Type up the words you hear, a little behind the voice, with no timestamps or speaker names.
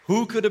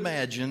Who could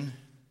imagine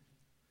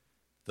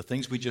the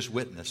things we just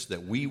witnessed,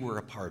 that we were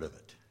a part of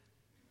it?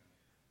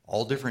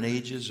 All different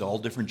ages, all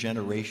different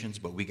generations,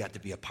 but we got to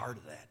be a part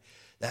of that.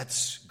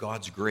 That's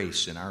God's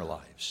grace in our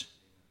lives.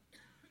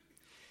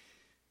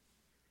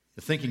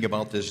 Thinking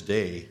about this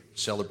day,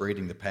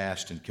 celebrating the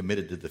past and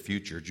committed to the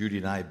future, Judy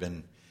and I have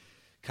been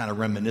kind of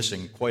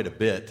reminiscing quite a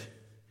bit.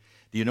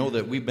 Do you know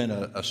that we've been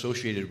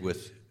associated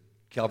with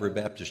Calvary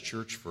Baptist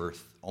Church for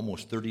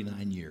almost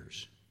 39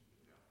 years?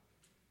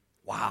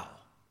 Wow.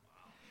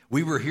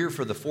 We were here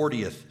for the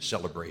 40th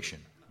celebration.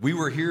 We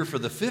were here for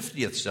the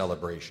 50th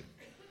celebration.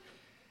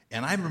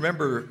 And I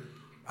remember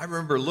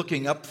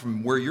looking up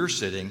from where you're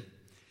sitting,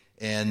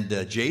 and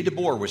Jay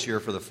DeBoer was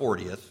here for the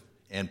 40th,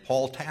 and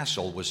Paul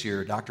Tassel was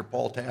here, Dr.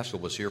 Paul Tassel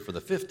was here for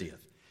the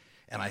 50th.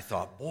 And I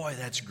thought, boy,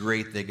 that's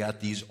great. They got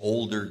these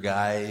older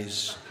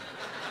guys,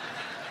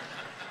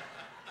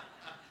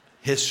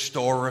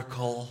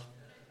 historical.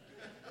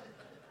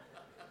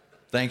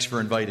 Thanks for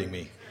inviting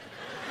me.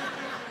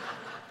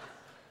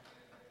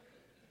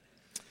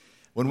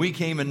 When we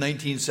came in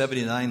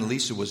 1979,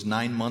 Lisa was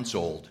 9 months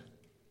old.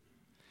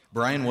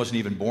 Brian wasn't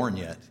even born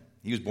yet.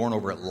 He was born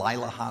over at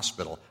Lila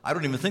Hospital. I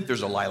don't even think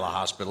there's a Lila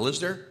Hospital, is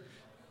there?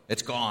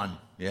 It's gone,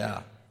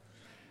 yeah.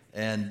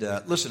 And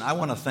listen, I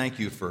want to thank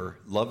you for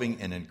loving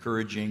and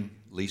encouraging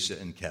Lisa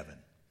and Kevin.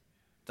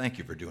 Thank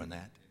you for doing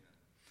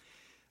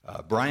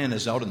that. Brian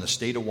is out in the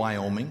state of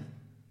Wyoming,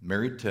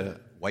 married to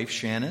wife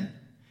Shannon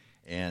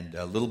and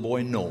little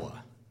boy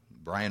Noah.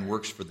 Brian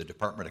works for the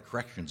Department of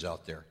Corrections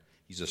out there.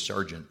 He's a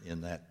sergeant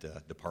in that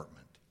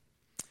department.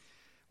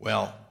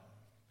 Well,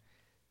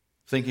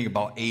 thinking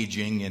about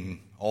aging and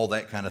all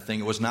that kind of thing,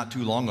 it was not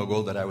too long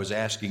ago that I was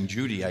asking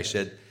Judy, I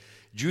said,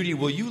 Judy,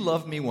 will you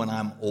love me when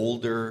I'm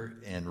older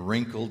and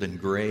wrinkled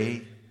and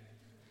gray?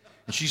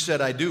 And she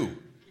said, I do.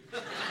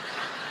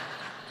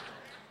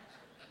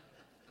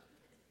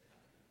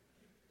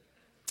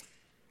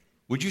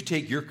 Would you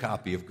take your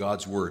copy of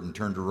God's Word and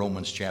turn to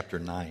Romans chapter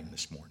 9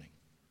 this morning?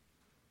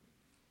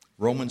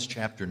 Romans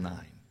chapter 9.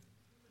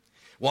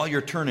 While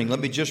you're turning, let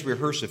me just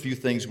rehearse a few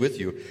things with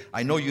you.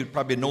 I know you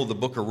probably know the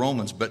book of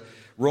Romans, but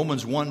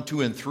Romans 1,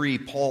 2, and 3,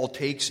 Paul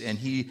takes and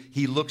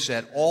he looks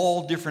at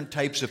all different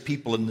types of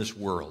people in this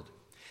world.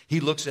 He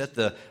looks at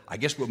I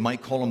guess what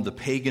might call him the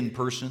pagan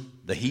person,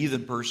 the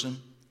heathen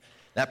person.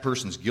 That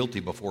person's guilty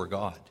before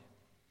God.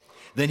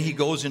 Then he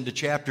goes into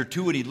chapter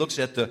 2 and he looks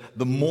at the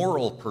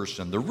moral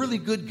person, the really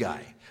good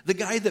guy, the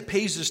guy that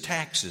pays his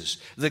taxes,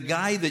 the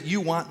guy that you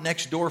want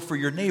next door for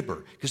your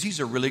neighbor, because he's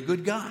a really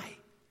good guy.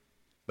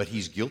 But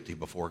he's guilty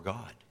before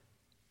God.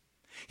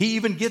 He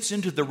even gets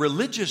into the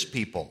religious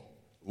people.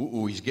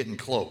 Ooh, he's getting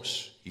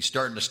close. He's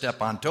starting to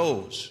step on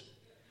toes.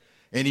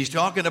 And he's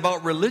talking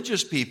about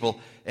religious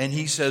people, and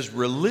he says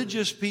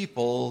religious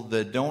people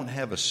that don't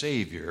have a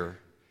Savior,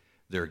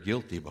 they're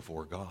guilty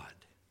before God.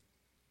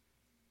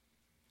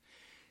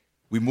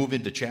 We move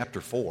into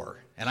chapter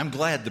 4, and I'm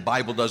glad the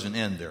Bible doesn't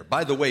end there.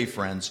 By the way,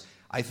 friends,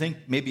 I think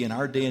maybe in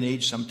our day and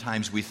age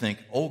sometimes we think,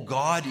 oh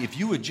God, if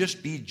you would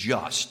just be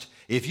just,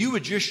 if you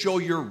would just show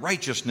your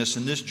righteousness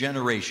in this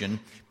generation,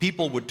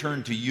 people would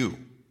turn to you.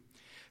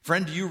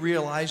 Friend, do you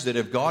realize that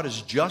if God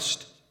is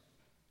just,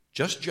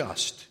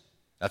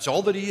 that's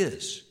all that he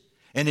is,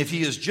 and if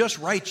he is just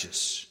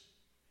righteous,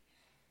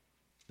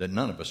 then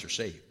none of us are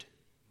saved.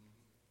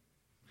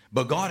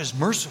 But God is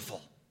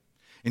merciful,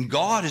 and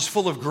God is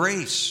full of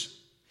grace,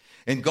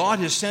 and God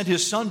has sent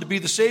his Son to be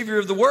the Savior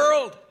of the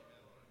world.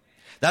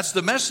 That's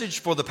the message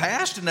for the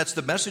past, and that's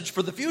the message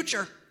for the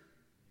future.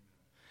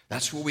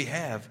 That's what we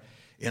have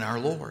in our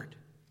Lord.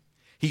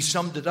 He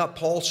summed it up,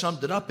 Paul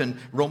summed it up in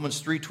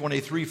Romans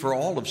 3:23, for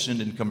all have sinned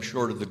and come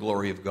short of the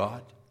glory of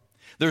God.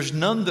 There's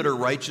none that are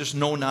righteous,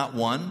 no, not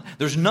one.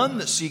 There's none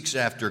that seeks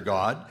after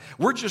God.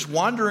 We're just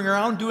wandering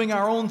around doing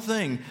our own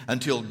thing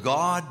until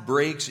God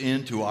breaks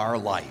into our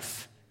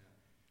life.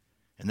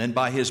 And then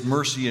by his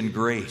mercy and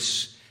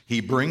grace,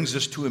 he brings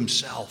us to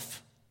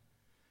himself.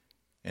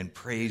 And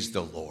praise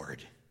the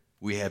Lord,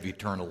 we have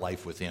eternal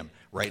life with him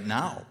right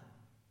now.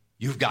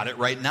 You've got it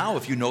right now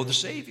if you know the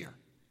Savior.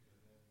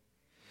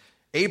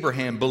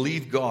 Abraham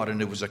believed God,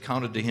 and it was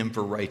accounted to him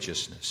for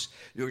righteousness.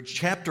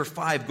 Chapter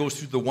 5 goes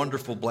through the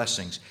wonderful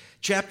blessings.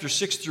 Chapter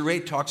 6 through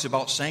 8 talks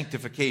about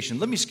sanctification.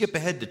 Let me skip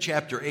ahead to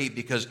chapter 8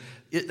 because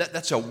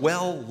that's a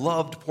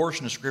well-loved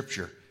portion of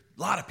Scripture.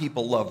 A lot of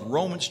people love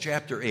Romans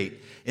chapter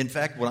 8. In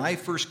fact, when I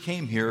first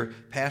came here,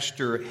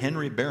 Pastor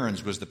Henry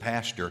Behrens was the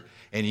pastor,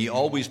 and he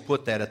always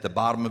put that at the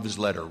bottom of his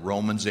letter,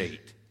 Romans 8.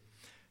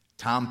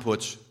 Tom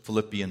puts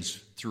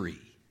Philippians 3.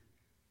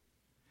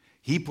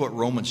 He put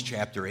Romans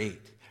chapter 8.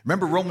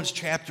 Remember, Romans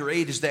chapter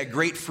 8 is that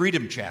great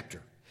freedom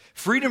chapter.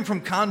 Freedom from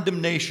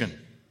condemnation.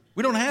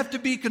 We don't have to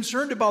be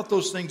concerned about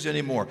those things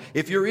anymore.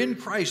 If you're in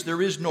Christ,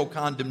 there is no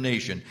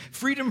condemnation.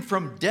 Freedom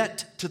from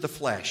debt to the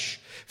flesh.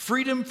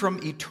 Freedom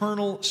from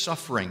eternal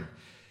suffering.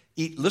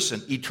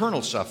 Listen,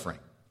 eternal suffering.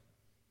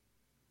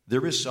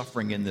 There is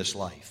suffering in this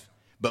life.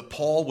 But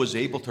Paul was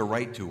able to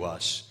write to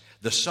us,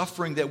 the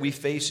suffering that we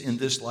face in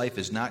this life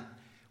is not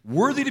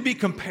worthy to be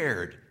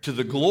compared to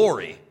the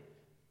glory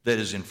that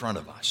is in front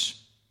of us.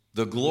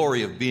 The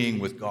glory of being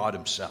with God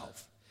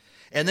himself.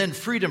 And then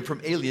freedom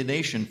from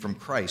alienation from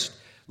Christ.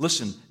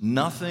 Listen,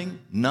 nothing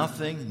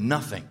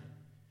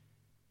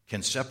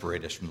can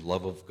separate us from the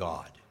love of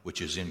God,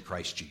 which is in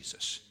Christ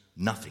Jesus.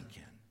 Nothing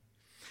can.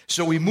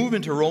 So we move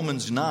into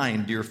Romans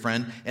 9, dear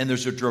friend, and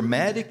there's a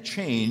dramatic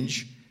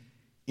change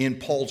in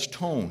Paul's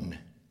tone.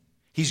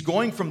 He's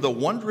going from the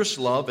wondrous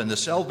love and the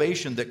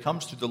salvation that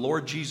comes through the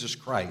Lord Jesus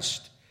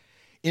Christ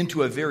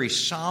into a very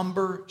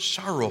somber,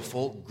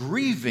 sorrowful,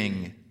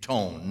 grieving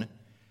tone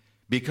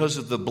because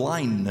of the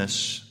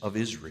blindness of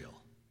Israel,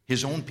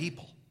 his own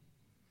people.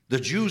 The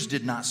Jews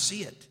did not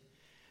see it.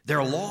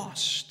 They're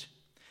lost.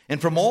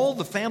 And from all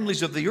the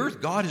families of the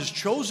earth, God has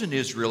chosen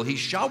Israel. He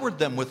showered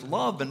them with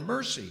love and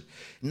mercy,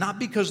 not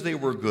because they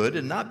were good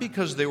and not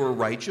because they were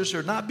righteous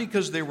or not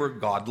because they were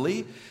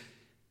godly,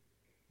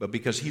 but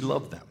because he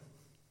loved them.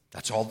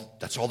 That's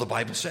all the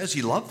Bible says.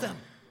 He loved them.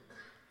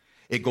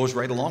 It goes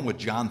right along with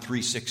John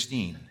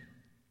 3:16.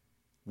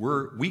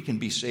 We can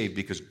be saved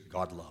because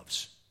God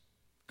loves.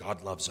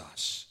 God loves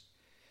us.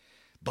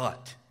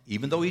 But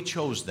even though he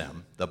chose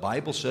them, the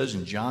Bible says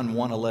in John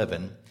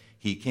 1:11,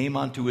 he came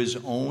unto his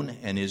own,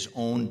 and his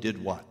own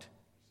did what?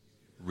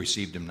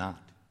 Received him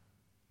not.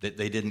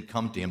 They didn't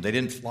come to him. They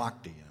didn't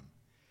flock to him.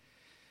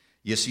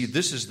 You see,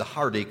 this is the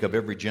heartache of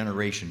every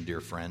generation,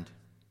 dear friend.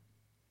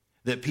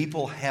 That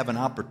people have an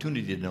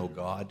opportunity to know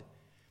God,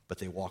 but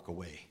they walk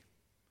away.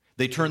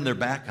 They turn their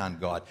back on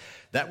God.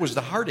 That was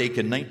the heartache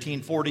in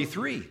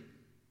 1943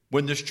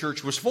 when this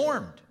church was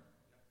formed.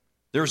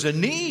 There's a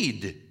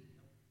need.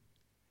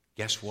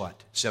 Guess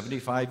what?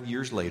 75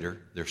 years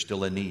later, there's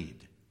still a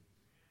need.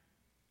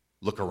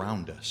 Look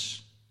around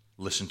us.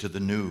 Listen to the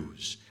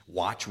news.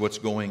 Watch what's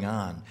going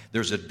on.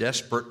 There's a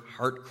desperate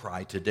heart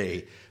cry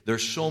today.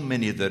 There's so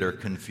many that are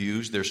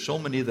confused. There's so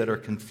many that are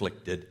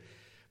conflicted.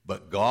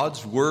 But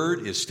God's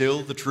word is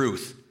still the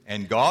truth.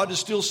 And God is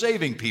still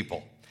saving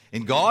people.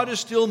 And God is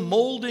still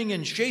molding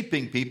and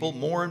shaping people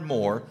more and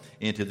more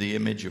into the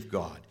image of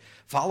God.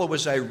 Follow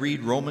as I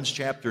read Romans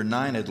chapter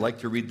 9. I'd like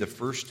to read the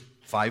first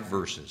 5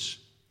 verses.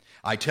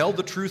 I tell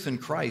the truth in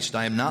Christ.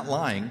 I am not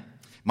lying.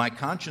 My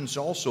conscience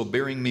also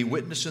bearing me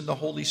witness in the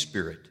Holy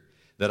Spirit,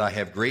 that I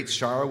have great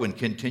sorrow and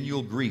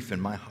continual grief in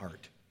my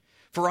heart.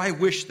 For I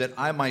wish that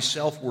I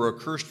myself were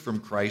accursed from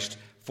Christ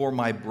for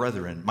my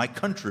brethren, my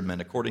countrymen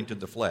according to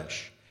the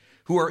flesh,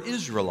 who are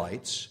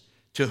Israelites,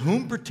 to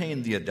whom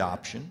pertain the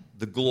adoption,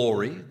 the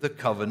glory, the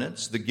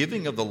covenants, the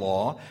giving of the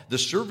law, the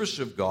service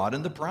of God,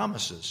 and the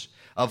promises,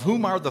 of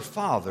whom are the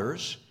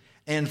fathers,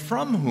 and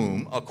from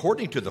whom,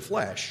 according to the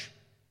flesh,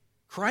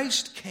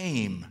 Christ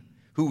came,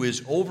 who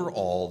is over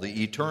all,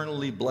 the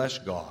eternally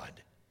blessed God.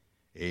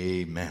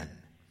 Amen.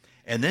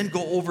 And then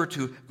go over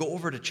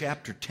to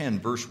chapter 10,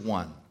 verse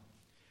 1.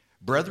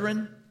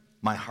 Brethren,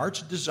 my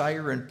heart's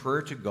desire and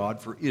prayer to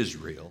God for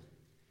Israel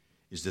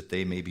is that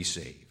they may be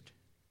saved.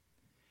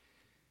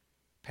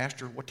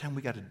 Pastor, what time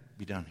we got to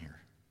be done here?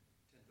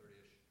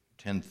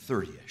 10:30ish.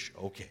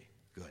 10:30ish. Okay,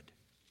 good.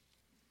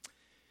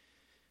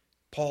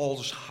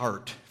 Paul's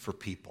heart for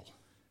people.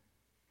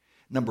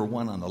 Number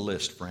 1 on the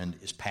list, friend,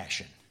 is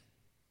passion.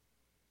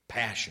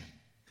 Passion.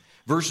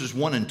 Verses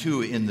 1 and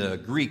 2 in the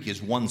Greek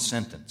is one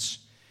sentence.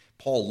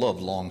 Paul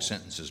loved long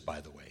sentences,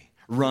 by the way.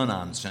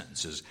 Run-on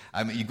sentences.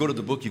 I mean, you go to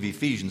the book of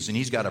Ephesians, and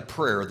he's got a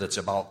prayer that's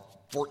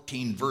about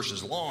 14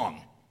 verses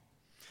long.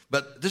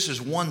 But this is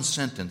one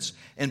sentence.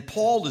 And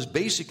Paul is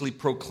basically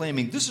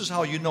proclaiming, this is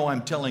how you know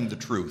I'm telling the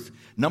truth.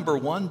 Number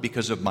 1,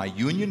 because of my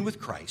union with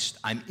Christ.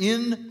 I'm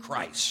in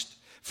Christ.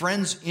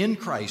 Friends, in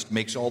Christ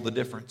makes all the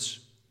difference.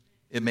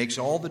 It makes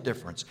all the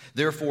difference.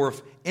 Therefore,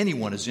 if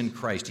anyone is in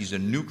Christ, he's a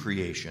new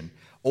creation.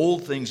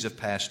 Old things have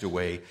passed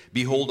away.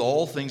 Behold,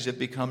 all things have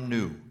become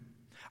new.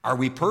 Are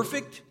we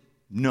perfect?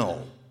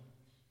 No.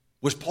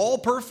 Was Paul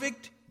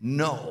perfect?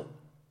 No.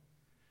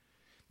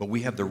 But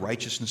we have the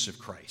righteousness of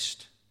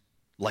Christ,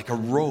 like a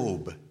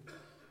robe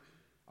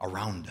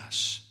around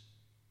us.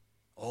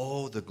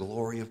 Oh, the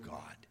glory of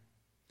God.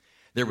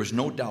 There was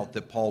no doubt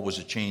that Paul was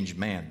a changed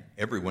man.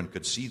 Everyone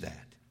could see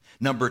that.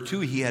 Number 2,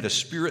 he had a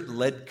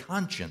spirit-led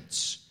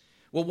conscience.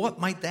 Well, what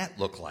might that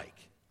look like?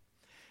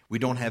 We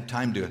don't have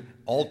time to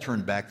all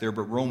turn back there,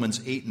 but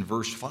Romans 8 and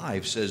verse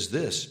 5 says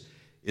this,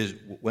 is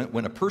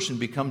when a person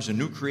becomes a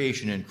new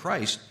creation in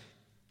Christ,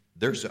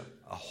 there's a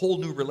whole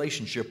new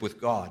relationship with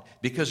God.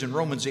 Because in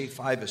Romans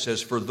 8:5 it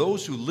says, for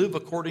those who live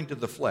according to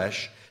the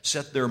flesh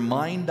set their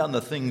mind on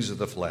the things of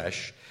the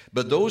flesh,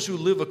 but those who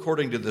live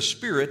according to the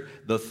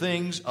Spirit, the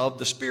things of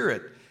the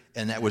Spirit.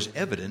 And that was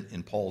evident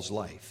in Paul's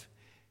life.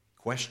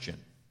 Question,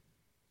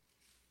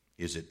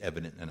 is it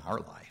evident in our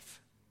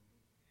life?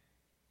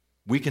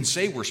 We can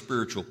say we're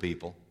spiritual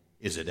people.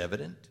 Is it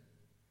evident?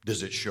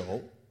 Does it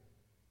show?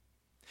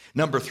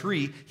 Number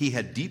 3, he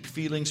had deep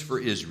feelings for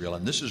Israel,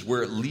 and this is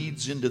where it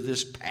leads into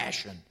this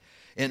passion.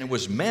 And it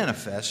was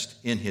manifest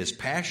in his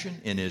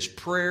passion, in his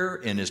prayer,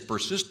 in his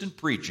persistent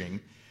preaching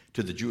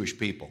to the Jewish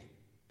people.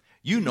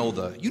 You know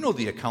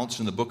the accounts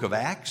in the book of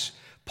Acts.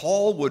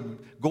 Paul would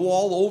go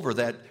all over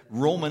that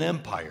Roman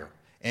Empire,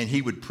 And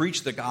he would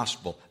preach the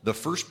gospel. The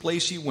first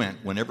place he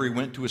went, whenever he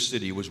went to a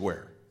city, was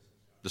where?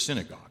 The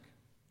synagogue.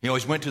 He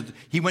always went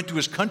to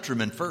his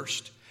countrymen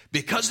first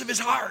because of his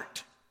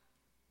heart.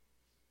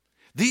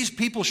 These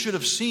people should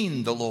have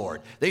seen the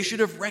Lord. They should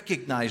have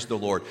recognized the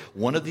Lord.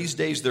 One of these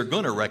days, they're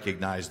going to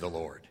recognize the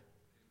Lord.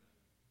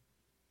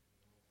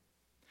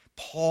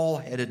 Paul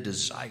had a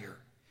desire.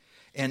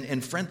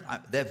 And friend,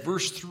 that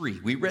verse 3,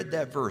 we read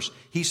that verse.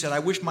 He said, I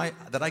wish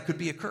that I could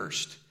be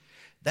accursed.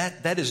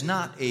 That is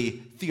not a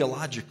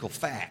theological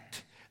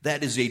fact.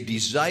 That is a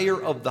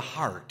desire of the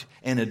heart.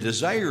 And a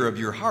desire of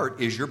your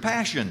heart is your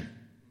passion.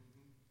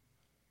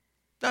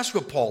 That's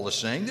what Paul is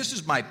saying. This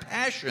is my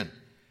passion.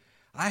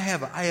 I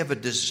have a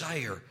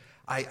desire.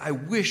 I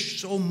wish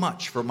so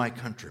much for my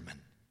countrymen.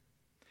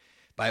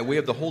 By way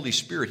of the Holy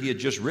Spirit, he had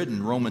just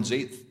written Romans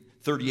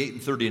 8:38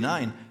 and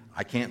 39,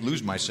 I can't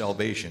lose my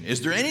salvation.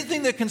 Is there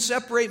anything that can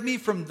separate me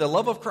from the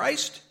love of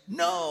Christ?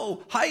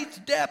 No.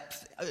 Height,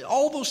 depth,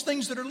 all those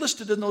things that are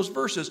listed in those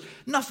verses,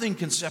 nothing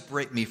can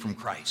separate me from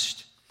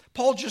Christ.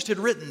 Paul just had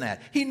written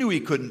that. He knew he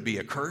couldn't be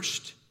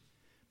accursed,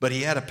 but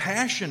he had a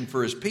passion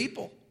for his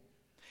people.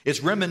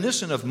 It's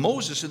reminiscent of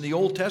Moses in the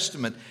Old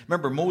Testament.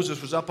 Remember,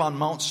 Moses was up on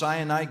Mount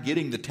Sinai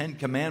getting the 10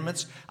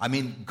 Commandments. I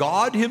mean,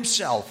 God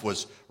himself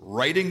was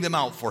writing them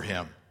out for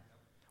him,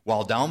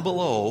 while down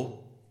below,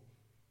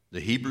 the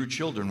Hebrew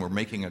children were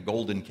making a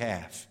golden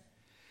calf,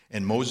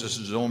 and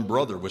Moses' own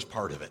brother was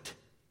part of it.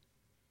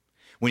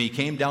 When he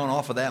came down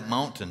off of that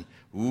mountain,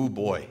 ooh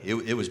boy,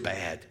 it was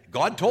bad.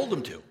 God told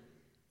him to.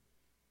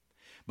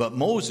 But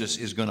Moses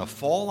is going to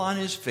fall on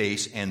his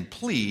face and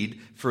plead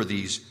for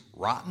these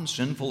rotten,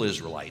 sinful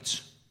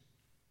Israelites.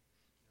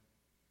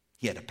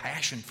 He had a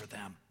passion for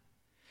them.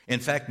 In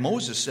fact,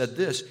 Moses said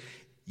this,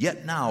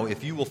 yet now,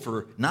 if you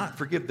will not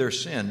forgive their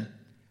sin,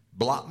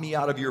 blot me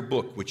out of your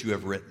book which you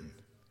have written.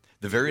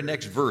 The very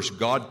next verse,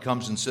 God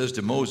comes and says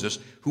to Moses,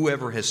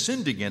 whoever has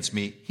sinned against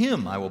me,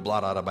 him I will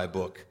blot out of my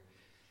book.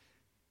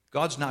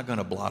 God's not going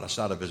to blot us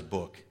out of his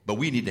book, but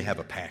we need to have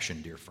a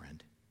passion, dear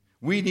friend.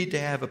 We need to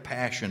have a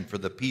passion for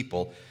the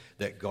people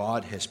that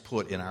God has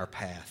put in our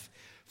path.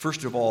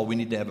 First of all, we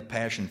need to have a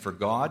passion for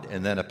God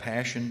and then a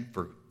passion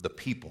for the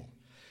people.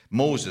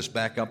 Moses,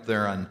 back up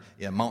there on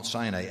Mount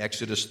Sinai,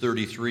 Exodus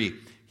 33,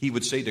 he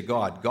would say to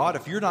God, God,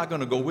 if you're not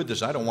going to go with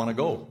us, I don't want to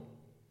go.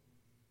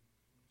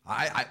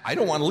 I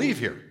don't want to leave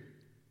here.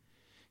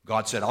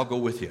 God said, I'll go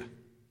with you.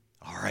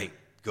 All right,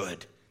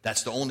 good.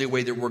 That's the only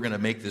way that we're going to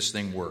make this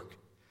thing work.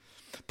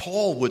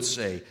 Paul would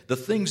say, the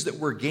things that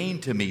were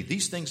gained to me,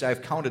 these things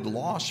I've counted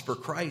loss for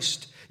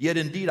Christ. Yet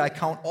indeed I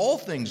count all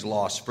things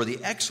loss for the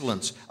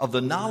excellence of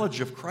the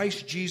knowledge of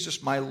Christ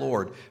Jesus my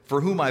Lord,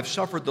 for whom I've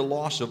suffered the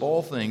loss of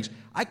all things.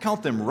 I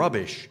count them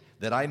rubbish,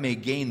 that I may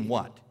gain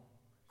what?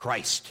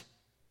 Christ.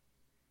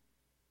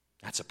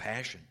 That's a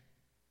passion.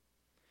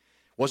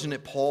 Wasn't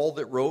it Paul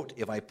that wrote,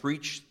 if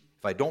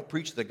I don't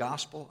preach the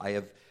gospel,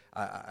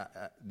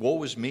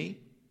 woe is me.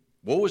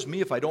 Woe is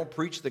me if I don't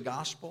preach the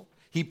gospel.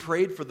 He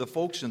prayed for the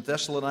folks in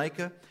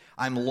Thessalonica.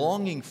 I'm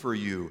longing for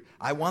you.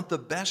 I want the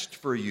best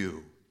for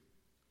you.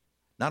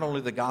 Not only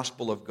the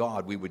gospel of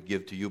God we would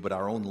give to you, but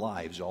our own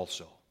lives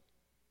also.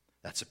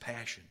 That's a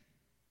passion.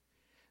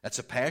 That's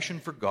a passion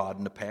for God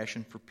and a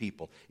passion for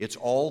people. It's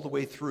all the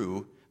way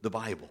through the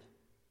Bible.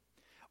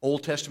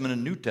 Old Testament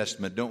and New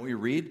Testament, don't we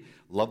read?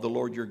 Love the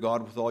Lord your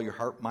God with all your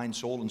heart, mind,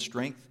 soul, and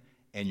strength,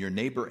 and your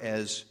neighbor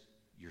as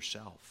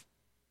yourself.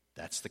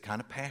 That's the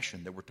kind of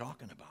passion that we're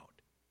talking about.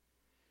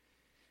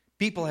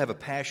 People have a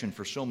passion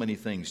for so many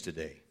things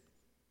today.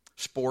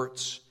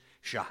 Sports,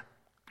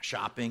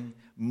 shopping,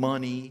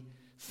 money,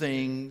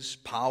 things,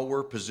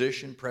 power,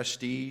 position,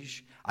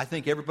 prestige. I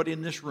think everybody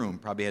in this room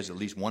probably has at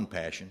least one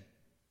passion.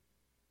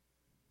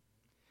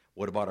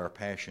 What about our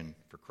passion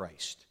for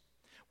Christ?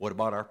 What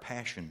about our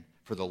passion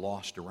for the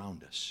lost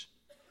around us?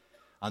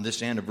 On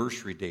this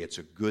anniversary day, it's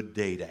a good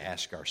day to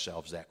ask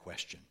ourselves that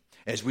question.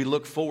 As we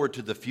look forward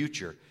to the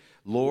future,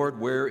 Lord,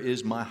 where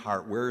is my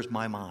heart? Where is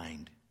my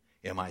mind?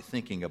 Am I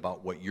thinking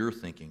about what you're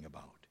thinking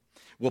about?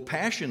 Well,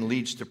 passion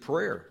leads to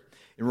prayer.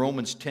 In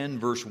Romans 10,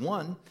 verse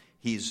 1,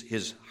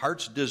 his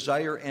heart's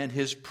desire and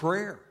his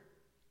prayer.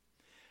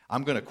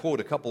 I'm going to quote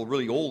a couple of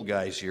really old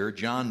guys here.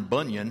 John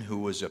Bunyan, who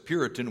was a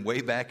Puritan way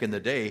back in the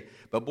day,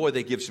 but boy,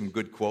 they give some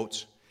good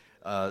quotes.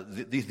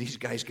 These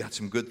guys got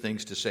some good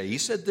things to say. He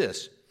said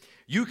this,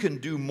 you can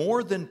do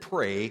more than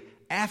pray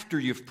after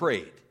you've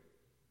prayed,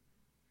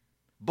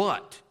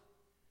 but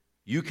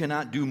you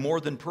cannot do more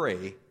than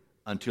pray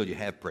until you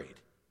have prayed.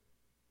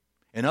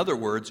 In other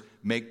words,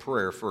 make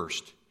prayer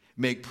first.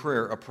 Make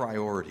prayer a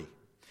priority.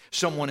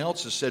 Someone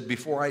else has said,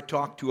 before I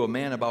talk to a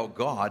man about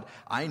God,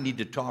 I need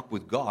to talk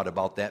with God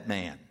about that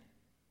man.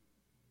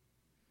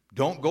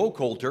 Don't go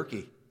cold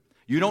turkey.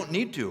 You don't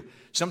need to.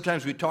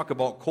 Sometimes we talk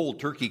about cold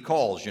turkey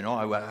calls. You know,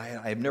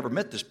 I've never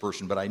met this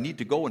person, but I need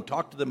to go and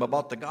talk to them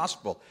about the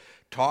gospel.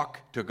 Talk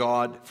to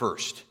God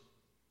first.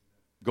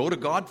 Go to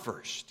God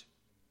first.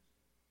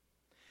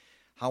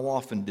 How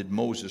often did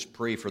Moses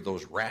pray for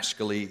those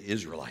rascally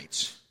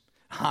Israelites?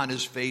 On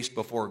his face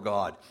before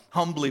God,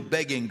 humbly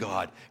begging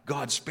God,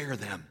 God spare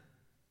them.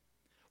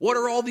 What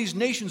are all these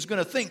nations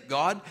going to think,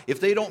 God, if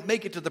they don't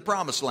make it to the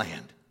promised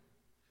land?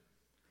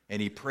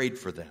 And he prayed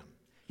for them.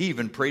 He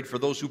even prayed for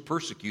those who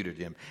persecuted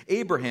him.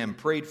 Abraham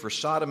prayed for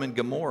Sodom and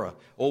Gomorrah.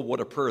 Oh, what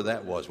a prayer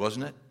that was,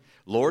 wasn't it?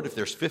 Lord, if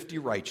there's 50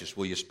 righteous,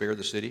 will you spare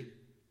the city?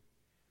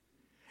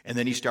 And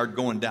then he started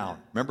going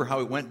down. Remember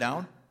how it went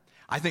down?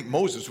 I think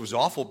Moses was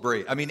awful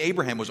brave.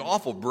 Abraham was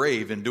awful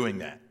brave in doing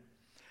that.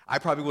 I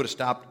probably would have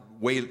stopped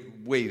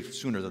way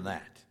sooner than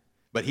that.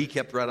 But he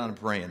kept right on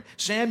praying.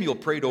 Samuel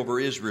prayed over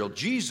Israel.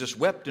 Jesus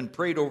wept and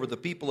prayed over the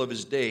people of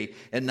his day.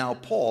 And now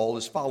Paul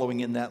is following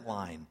in that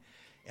line.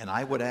 And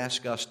I would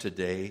ask us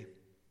today,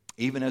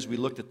 even as we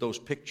looked at those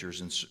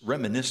pictures and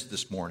reminisced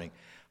this morning,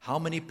 how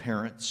many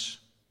parents,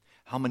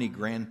 how many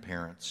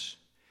grandparents,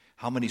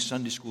 how many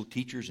Sunday school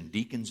teachers and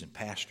deacons and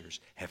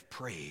pastors have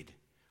prayed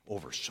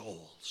over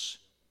souls?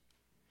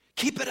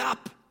 Keep it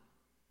up.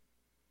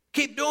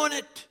 Keep doing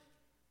it.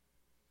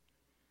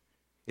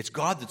 It's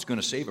God that's going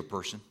to save a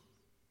person,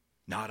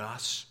 not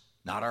us,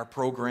 not our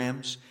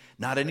programs,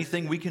 not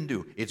anything we can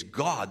do. It's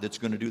God that's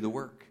going to do the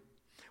work.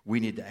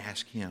 We need to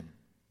ask him.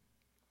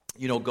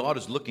 You know, God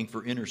is looking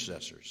for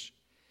intercessors.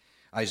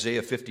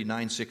 Isaiah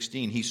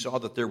 59:16, he saw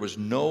that there was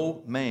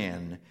no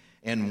man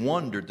and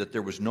wondered that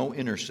there was no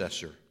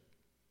intercessor.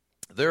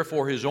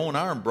 Therefore his own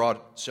arm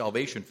brought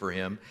salvation for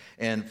him,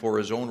 and for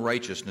his own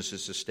righteousness it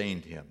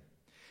sustained him.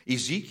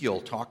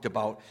 Ezekiel talked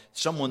about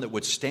someone that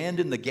would stand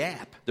in the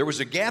gap. There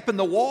was a gap in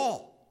the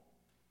wall,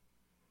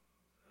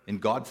 and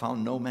God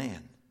found no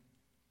man.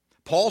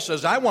 Paul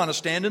says, I want to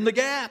stand in the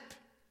gap.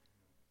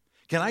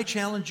 Can I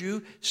challenge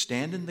you?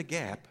 Stand in the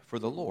gap for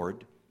the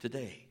Lord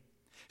today.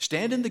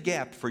 Stand in the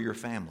gap for your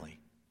family.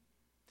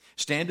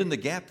 Stand in the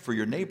gap for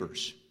your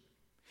neighbors.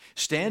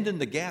 Stand in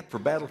the gap for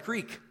Battle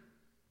Creek.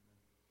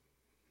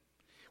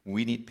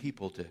 We need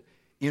people to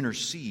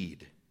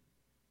intercede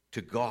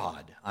to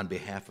God on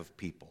behalf of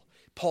people.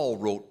 Paul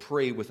wrote,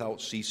 pray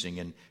without ceasing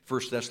in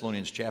 1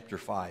 Thessalonians chapter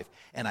 5.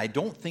 And I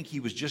don't think he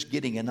was just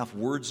getting enough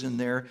words in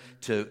there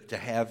to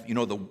have,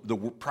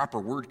 the proper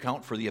word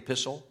count for the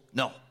epistle.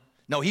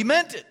 No, he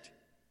meant it.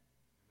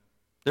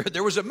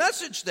 There was a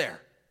message there.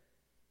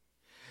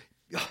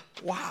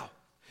 Wow.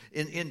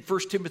 In 1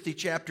 Timothy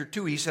chapter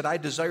 2, he said, I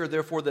desire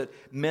therefore that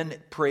men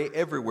pray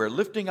everywhere,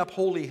 lifting up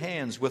holy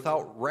hands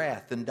without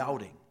wrath and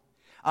doubting.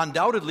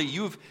 Undoubtedly,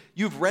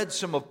 you've read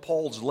some of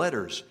Paul's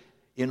letters.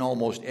 In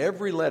almost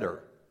every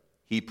letter,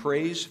 he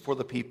prays for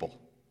the people.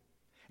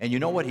 And you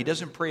know what? He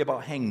doesn't pray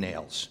about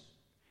hangnails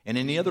and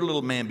any other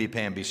little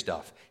mamby-pamby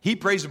stuff. He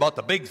prays about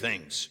the big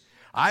things.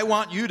 I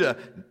want you to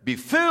be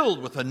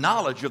filled with the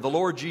knowledge of the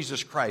Lord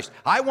Jesus Christ.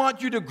 I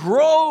want you to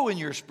grow in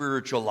your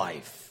spiritual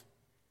life.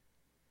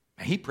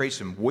 And he prays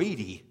some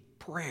weighty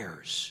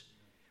prayers.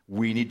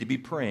 We need to be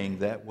praying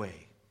that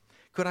way.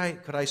 Could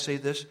I say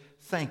this?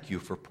 Thank you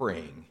for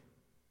praying.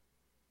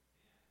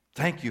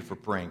 Thank you for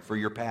praying for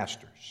your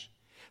pastors.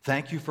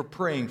 Thank you for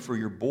praying for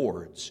your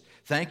boards.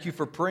 Thank you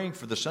for praying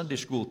for the Sunday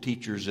school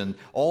teachers and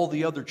all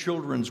the other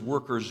children's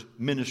workers,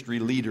 ministry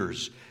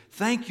leaders.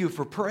 Thank you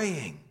for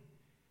praying.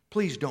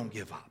 Please don't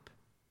give up.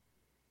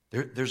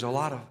 There's a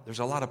lot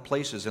of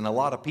places and a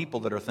lot of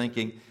people that are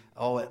thinking,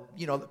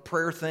 the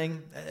prayer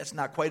thing, that's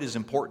not quite as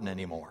important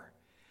anymore.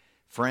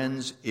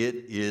 Friends, it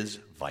is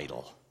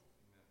vital.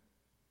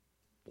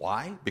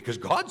 Why? Because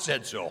God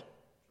said so.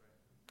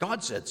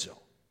 God said so.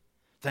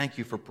 Thank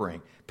you for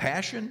praying.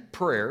 Passion,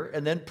 prayer,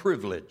 and then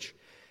privilege.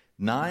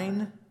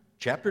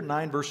 Chapter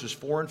 9, verses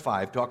 4 and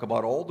 5 talk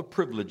about all the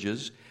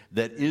privileges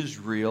that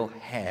Israel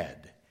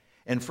had.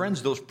 And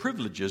friends, those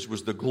privileges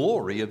was the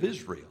glory of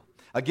Israel.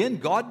 Again,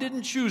 God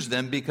didn't choose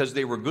them because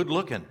they were good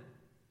looking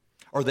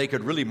or they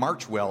could really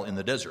march well in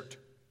the desert.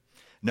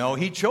 No,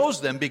 he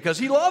chose them because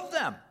he loved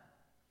them.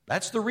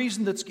 That's the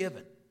reason that's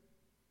given.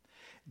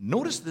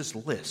 Notice this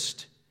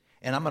list,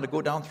 and I'm going to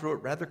go down through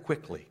it rather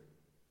quickly.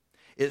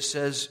 It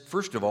says,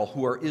 first of all,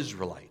 who are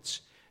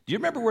Israelites. Do you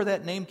remember where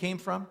that name came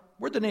from?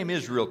 Where'd the name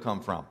Israel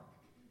come from?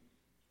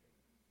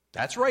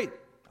 That's right.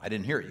 I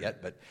didn't hear it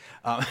yet, but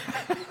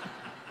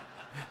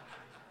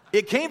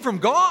it came from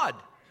God.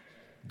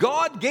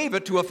 God gave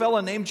it to a fellow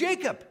named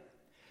Jacob.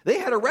 They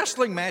had a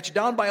wrestling match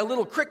down by a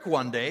little creek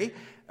one day,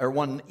 or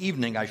one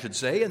evening, I should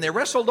say, and they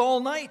wrestled all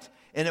night.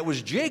 And it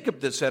was Jacob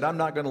that said, I'm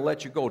not going to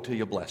let you go till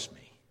you bless me.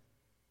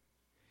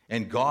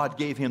 And God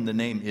gave him the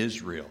name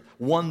Israel,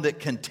 one that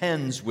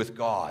contends with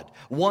God,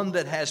 one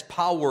that has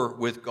power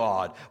with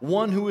God,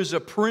 one who is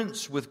a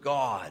prince with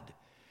God.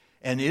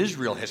 And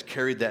Israel has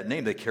carried that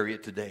name. They carry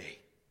it today.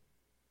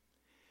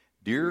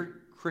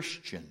 Dear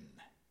Christian,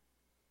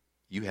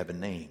 you have a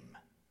name.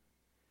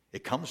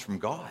 It comes from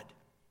God.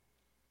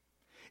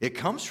 It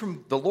comes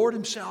from the Lord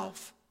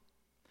himself.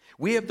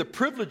 We have the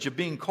privilege of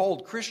being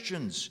called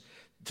Christians,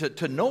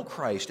 to know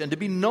Christ and to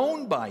be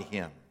known by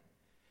him.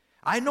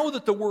 I know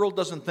that the world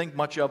doesn't think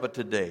much of it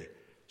today.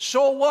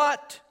 So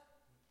what?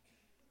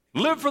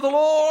 Live for the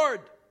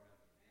Lord.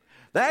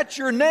 That's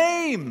your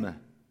name.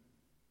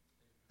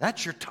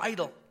 That's your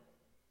title.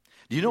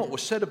 Do you know what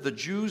was said of the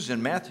Jews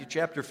in Matthew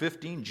chapter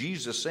 15?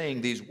 Jesus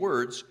saying these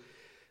words,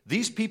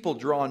 These people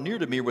draw near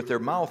to me with their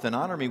mouth and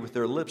honor me with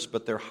their lips,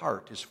 but their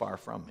heart is far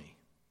from me.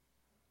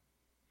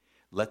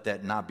 Let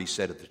that not be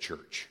said of the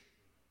church.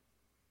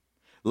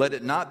 Let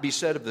it not be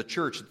said of the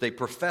church that they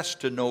profess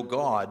to know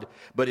God,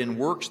 but in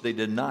works they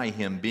deny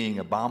him, being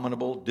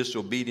abominable,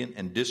 disobedient,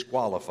 and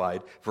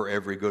disqualified for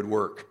every good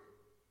work.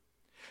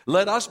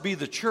 Let us be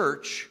the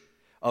church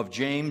of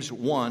James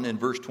 1 and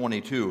verse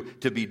 22,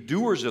 to be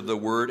doers of the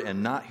word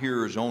and not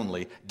hearers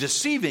only,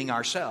 deceiving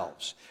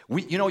ourselves.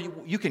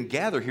 You can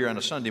gather here on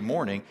a Sunday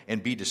morning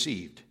and be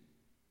deceived.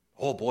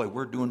 Oh boy,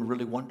 we're doing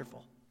really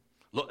wonderful.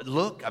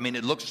 Look,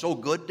 it looks so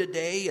good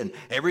today and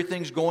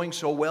everything's going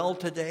so well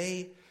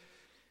today.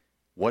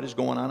 What is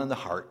going on in the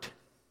heart?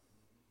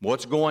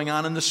 What's going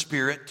on in the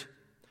spirit?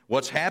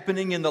 What's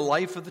happening in the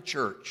life of the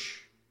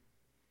church?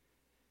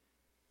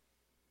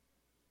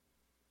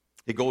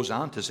 It goes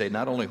on to say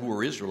not only who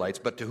are Israelites,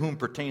 but to whom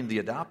pertained the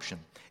adoption.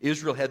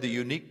 Israel had the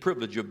unique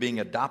privilege of being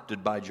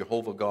adopted by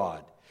Jehovah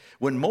God.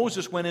 When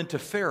Moses went into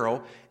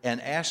Pharaoh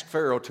and asked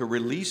Pharaoh to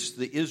release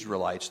the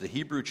Israelites, the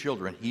Hebrew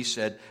children, he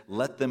said,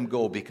 let them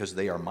go because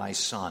they are my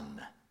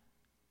son.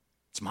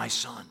 It's my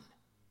son.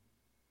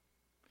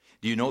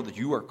 Do you know that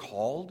you are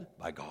called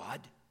by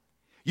God?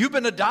 You've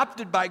been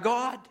adopted by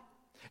God.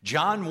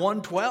 John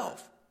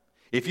 1:12.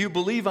 If you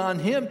believe on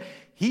him,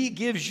 he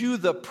gives you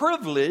the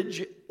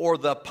privilege or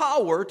the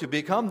power to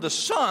become the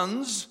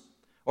sons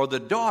or the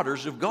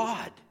daughters of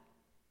God.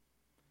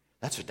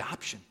 That's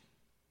adoption.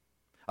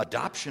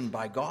 Adoption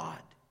by God.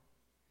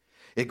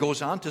 It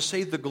goes on to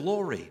say the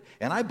glory.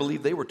 And I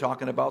believe they were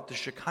talking about the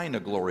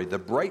Shekinah glory, the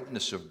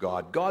brightness of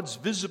God, God's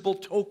visible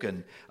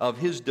token of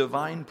his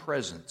divine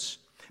presence.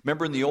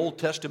 Remember in the Old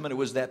Testament, it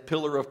was that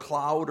pillar of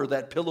cloud or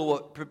that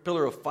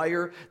pillar of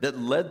fire that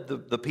led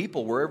the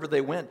people wherever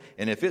they went.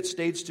 And if it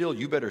stayed still,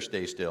 you better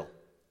stay still.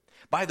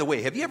 By the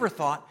way, have you ever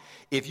thought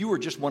if you were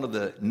just one of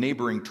the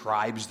neighboring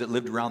tribes that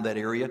lived around that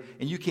area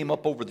and you came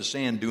up over the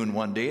sand dune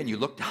one day and you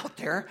looked out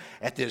there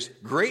at this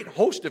great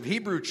host of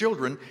Hebrew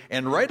children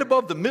and right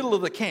above the middle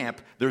of the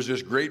camp, there's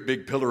this great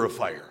big pillar of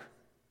fire.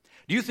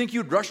 Do you think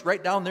you'd rush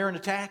right down there and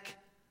attack?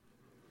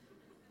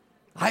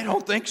 I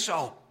don't think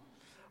so.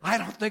 I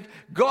don't think.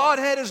 God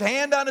had his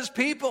hand on his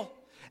people.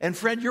 And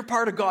friend, you're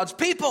part of God's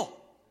people.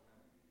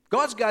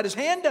 God's got his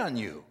hand on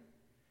you.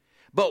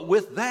 But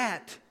with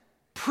that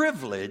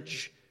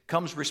privilege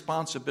comes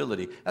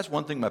responsibility. That's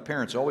one thing my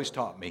parents always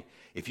taught me.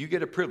 If you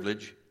get a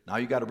privilege, now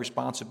you got a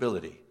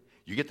responsibility.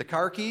 You get the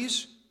car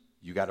keys,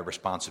 you got a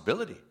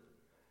responsibility.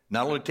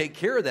 Not only take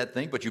care of that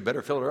thing, but you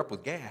better fill her up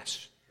with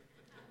gas.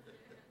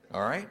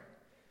 All right?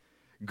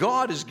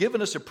 God has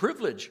given us a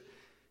privilege,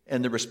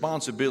 and the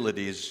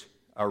responsibilities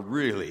are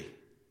really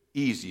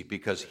easy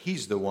because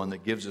he's the one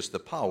that gives us the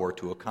power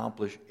to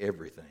accomplish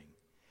everything.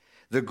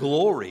 The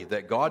glory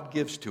that God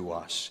gives to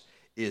us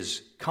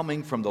is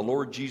coming from the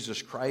Lord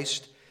Jesus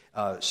Christ.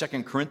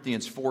 2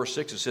 Corinthians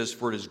 4:6, it says,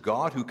 for it is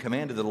God who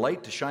commanded the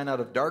light to shine out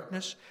of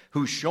darkness,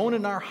 who shone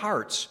in our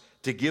hearts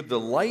to give the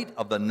light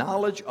of the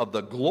knowledge of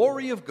the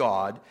glory of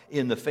God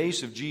in the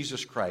face of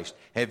Jesus Christ.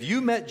 Have you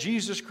met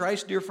Jesus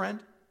Christ, dear friend?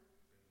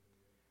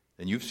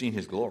 Then you've seen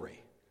his glory.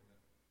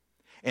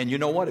 And you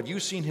know what? If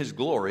you've seen his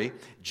glory,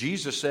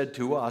 Jesus said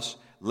to us,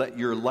 let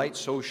your light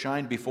so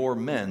shine before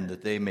men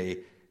that they may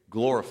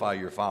glorify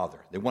your Father.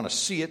 They want to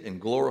see it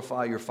and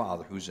glorify your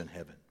Father who's in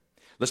heaven.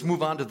 Let's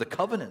move on to the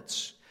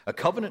covenants. A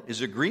covenant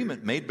is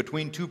agreement made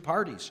between two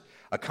parties,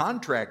 a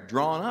contract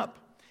drawn up.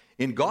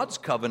 In God's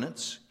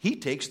covenants, he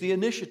takes the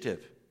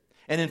initiative.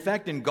 And in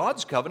fact, in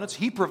God's covenants,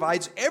 he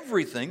provides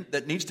everything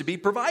that needs to be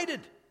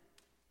provided.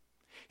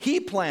 He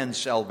plans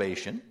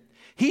salvation.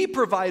 He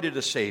provided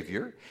a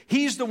Savior.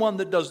 He's the one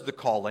that does the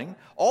calling.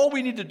 All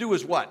we need to do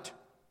is what?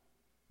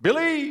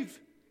 Believe.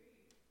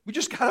 We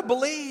just got to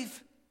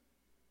believe.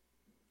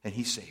 And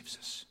he saves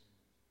us.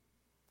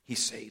 He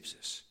saves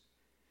us.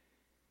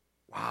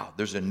 Wow,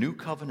 there's a new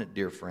covenant,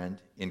 dear friend,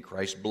 in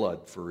Christ's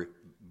blood for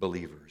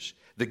believers.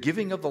 The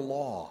giving of the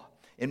law.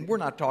 And we're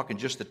not talking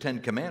just the 10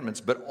 Commandments,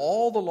 but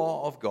all the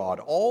law of God,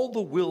 all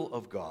the will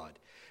of God.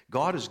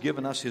 God has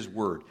given us his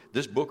word.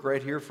 This book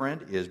right here,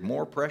 friend, is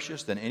more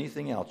precious than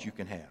anything else you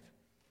can have.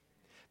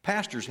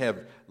 Pastors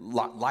have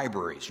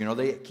libraries. You know,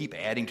 they keep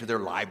adding to their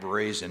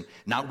libraries, and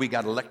now we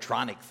got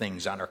electronic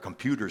things on our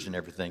computers and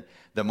everything.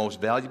 The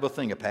most valuable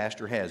thing a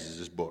pastor has is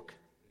his book.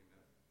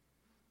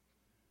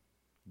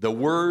 The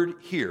word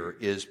here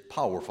is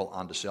powerful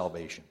unto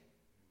salvation.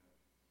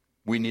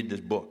 We need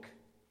this book.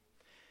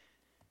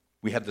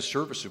 We have the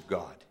service of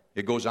God.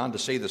 It goes on to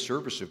say the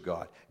service of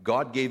God.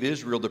 God gave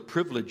Israel the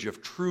privilege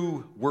of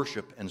true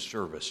worship and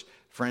service.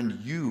 Friend,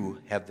 you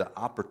have the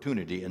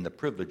opportunity and the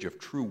privilege of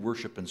true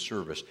worship and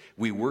service.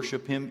 We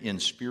worship him in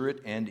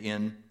spirit and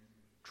in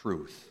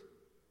truth.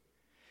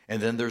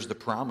 And then there's the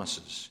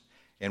promises.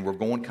 And we're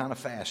going kind of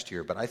fast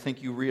here, but I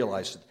think you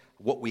realize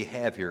what we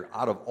have here.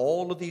 Out of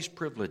all of these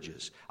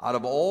privileges, out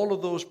of all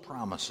of those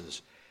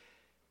promises,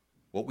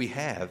 what we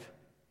have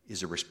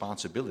is a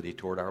responsibility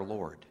toward our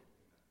Lord.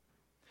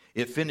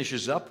 It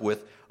finishes up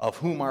with, of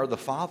whom are the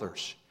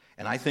fathers?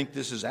 And I think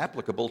this is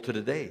applicable to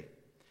today.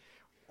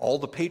 all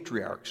the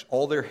patriarchs,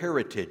 all their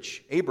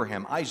heritage,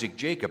 Abraham, Isaac,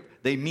 Jacob,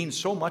 they mean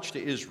so much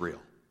to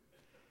Israel.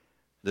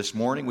 This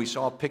morning we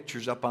saw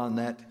pictures up on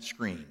that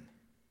screen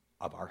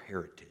of our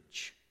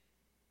heritage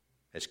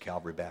as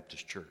Calvary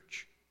Baptist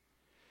Church.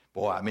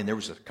 Boy, I mean, there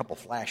was a couple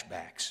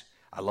flashbacks.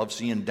 I love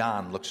seeing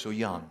Don look so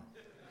young.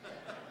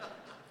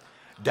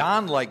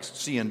 Don likes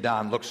seeing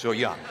Don look so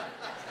young.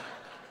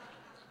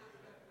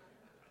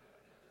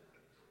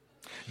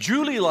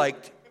 Julie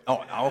liked,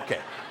 oh, okay.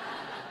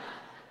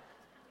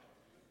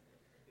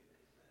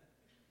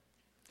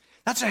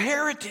 That's a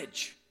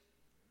heritage.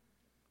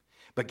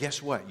 But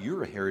guess what?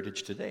 You're a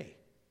heritage today.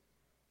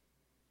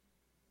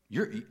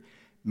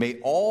 May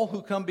all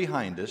who come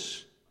behind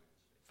us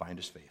find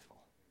us faithful.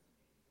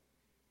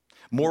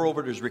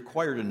 Moreover, it is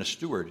required in a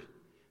steward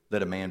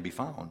that a man be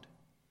found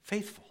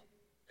faithful.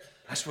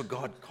 That's what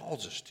God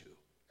calls us to.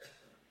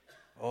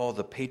 Oh,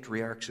 the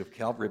patriarchs of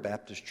Calvary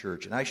Baptist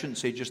Church. And I shouldn't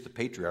say just the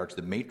patriarchs,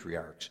 the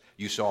matriarchs.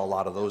 You saw a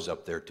lot of those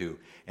up there too.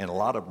 And a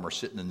lot of them are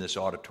sitting in this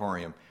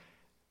auditorium.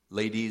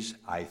 Ladies,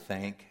 I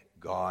thank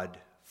God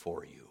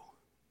for you.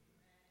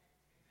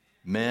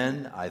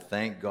 Men, I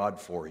thank God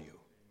for you.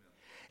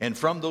 And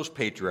from those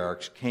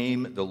patriarchs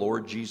came the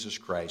Lord Jesus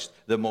Christ,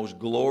 the most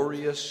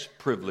glorious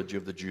privilege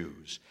of the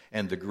Jews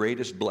and the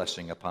greatest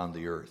blessing upon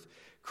the earth.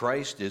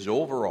 Christ is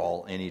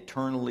overall an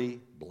eternally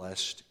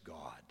blessed God.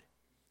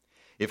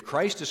 If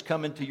Christ has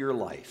come into your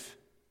life,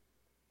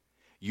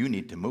 you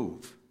need to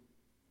move.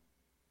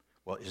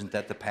 Well, isn't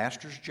that the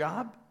pastor's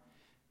job?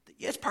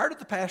 It's part of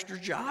the pastor's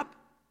job,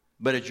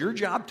 but it's your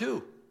job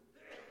too.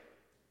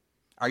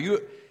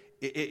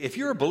 If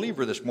you're a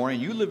believer this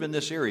morning, you live in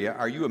this area,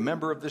 are you a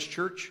member of this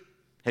church?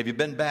 Have you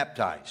been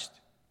baptized?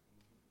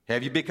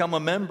 Have you become a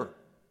member?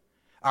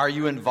 Are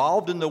you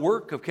involved in the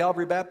work of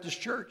Calvary Baptist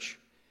Church?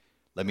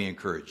 Let me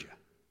encourage you.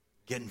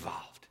 Get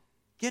involved.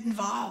 Get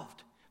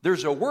involved.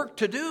 There's a work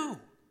to do.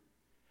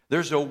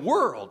 There's a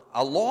world,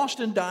 a lost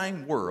and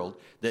dying world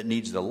that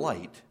needs the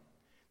light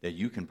that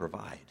you can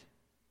provide.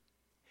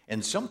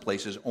 And some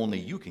places only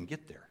you can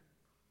get there.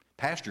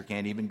 Pastor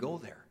can't even go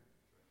there.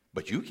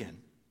 But you can.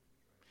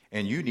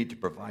 And you need to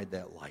provide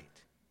that light.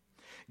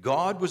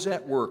 God was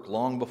at work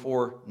long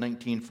before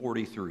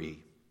 1943,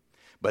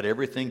 but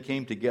everything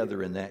came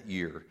together in that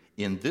year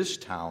in this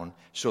town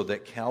so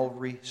that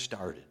Calvary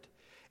started.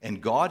 And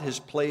God has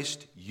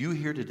placed you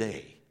here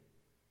today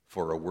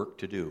for a work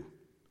to do.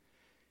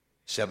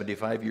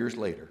 75 years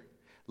later,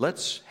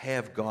 let's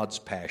have God's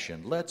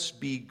passion. Let's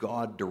be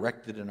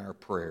God-directed in our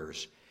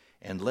prayers,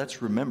 and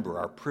let's remember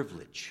our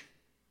privilege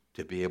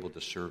to be able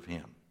to serve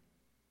Him.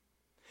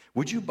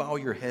 Would you bow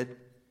your head?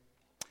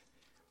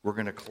 We're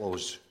going to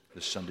close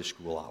this Sunday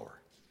school hour.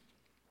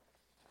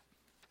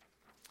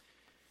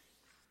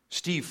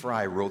 Steve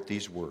Fry wrote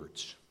these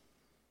words.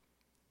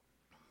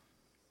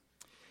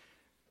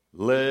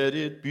 Let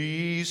it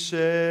be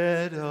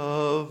said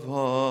of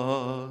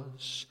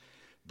us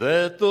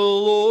that the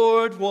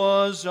Lord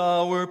was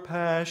our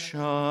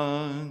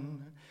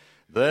passion,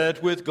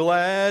 that with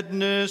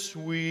gladness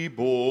we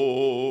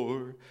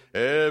bore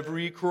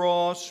every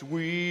cross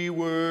we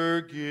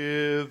were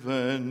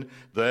given,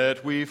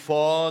 that we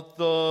fought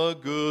the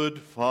good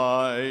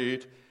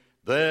fight,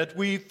 that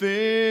we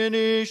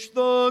finished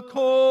the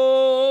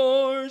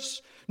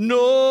course,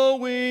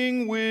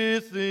 knowing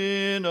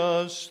within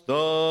us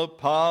the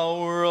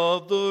power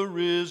of the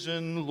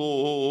risen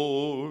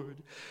Lord.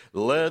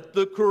 Let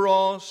the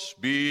cross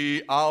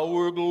be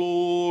our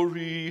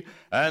glory,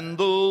 and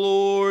the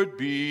Lord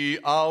be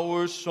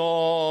our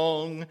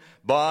song,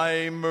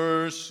 by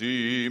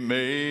mercy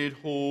made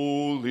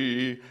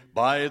holy,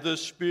 by the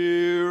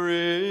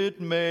Spirit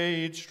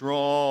made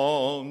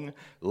strong.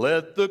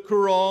 Let the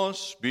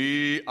cross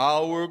be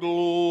our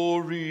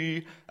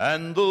glory,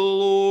 and the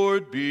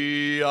Lord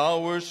be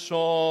our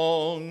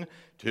song,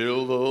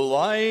 till the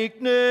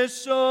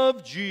likeness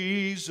of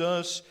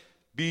Jesus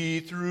be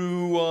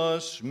through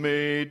us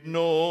made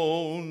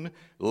known.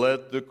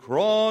 Let the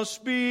cross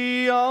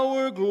be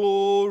our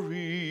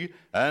glory,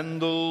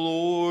 and the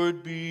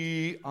Lord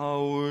be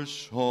our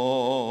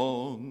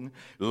song.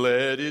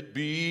 Let it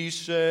be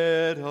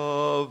said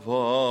of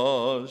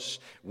us,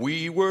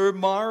 we were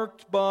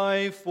marked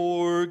by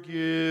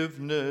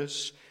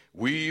forgiveness,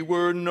 we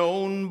were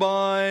known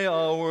by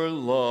our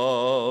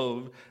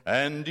love,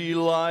 and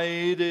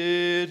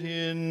delighted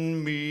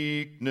in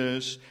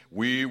meekness.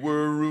 We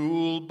were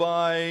ruled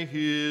by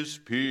His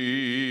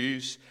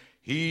peace,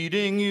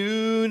 heeding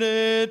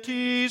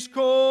unity's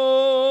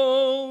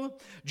call,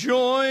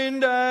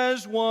 joined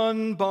as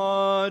one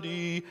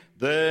body,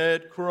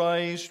 that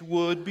Christ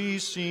would be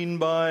seen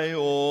by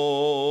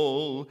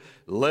all.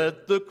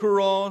 Let the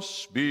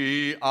cross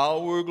be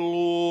our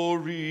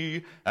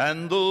glory,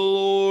 and the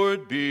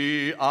Lord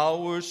be be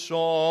our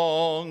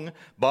song,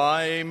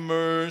 by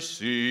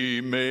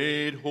mercy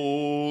made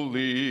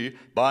holy,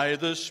 by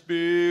the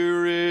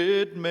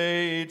Spirit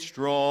made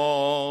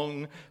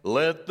strong.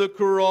 Let the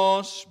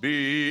cross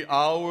be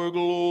our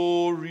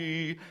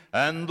glory,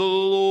 and the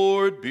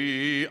Lord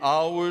be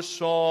our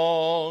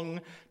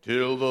song,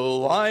 till the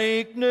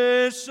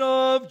likeness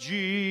of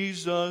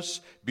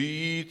Jesus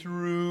be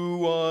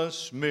through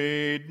us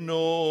made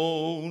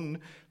known.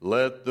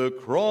 Let the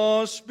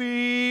cross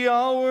be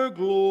our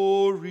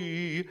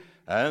glory,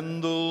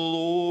 and the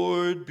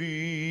Lord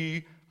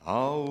be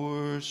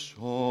our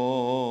song.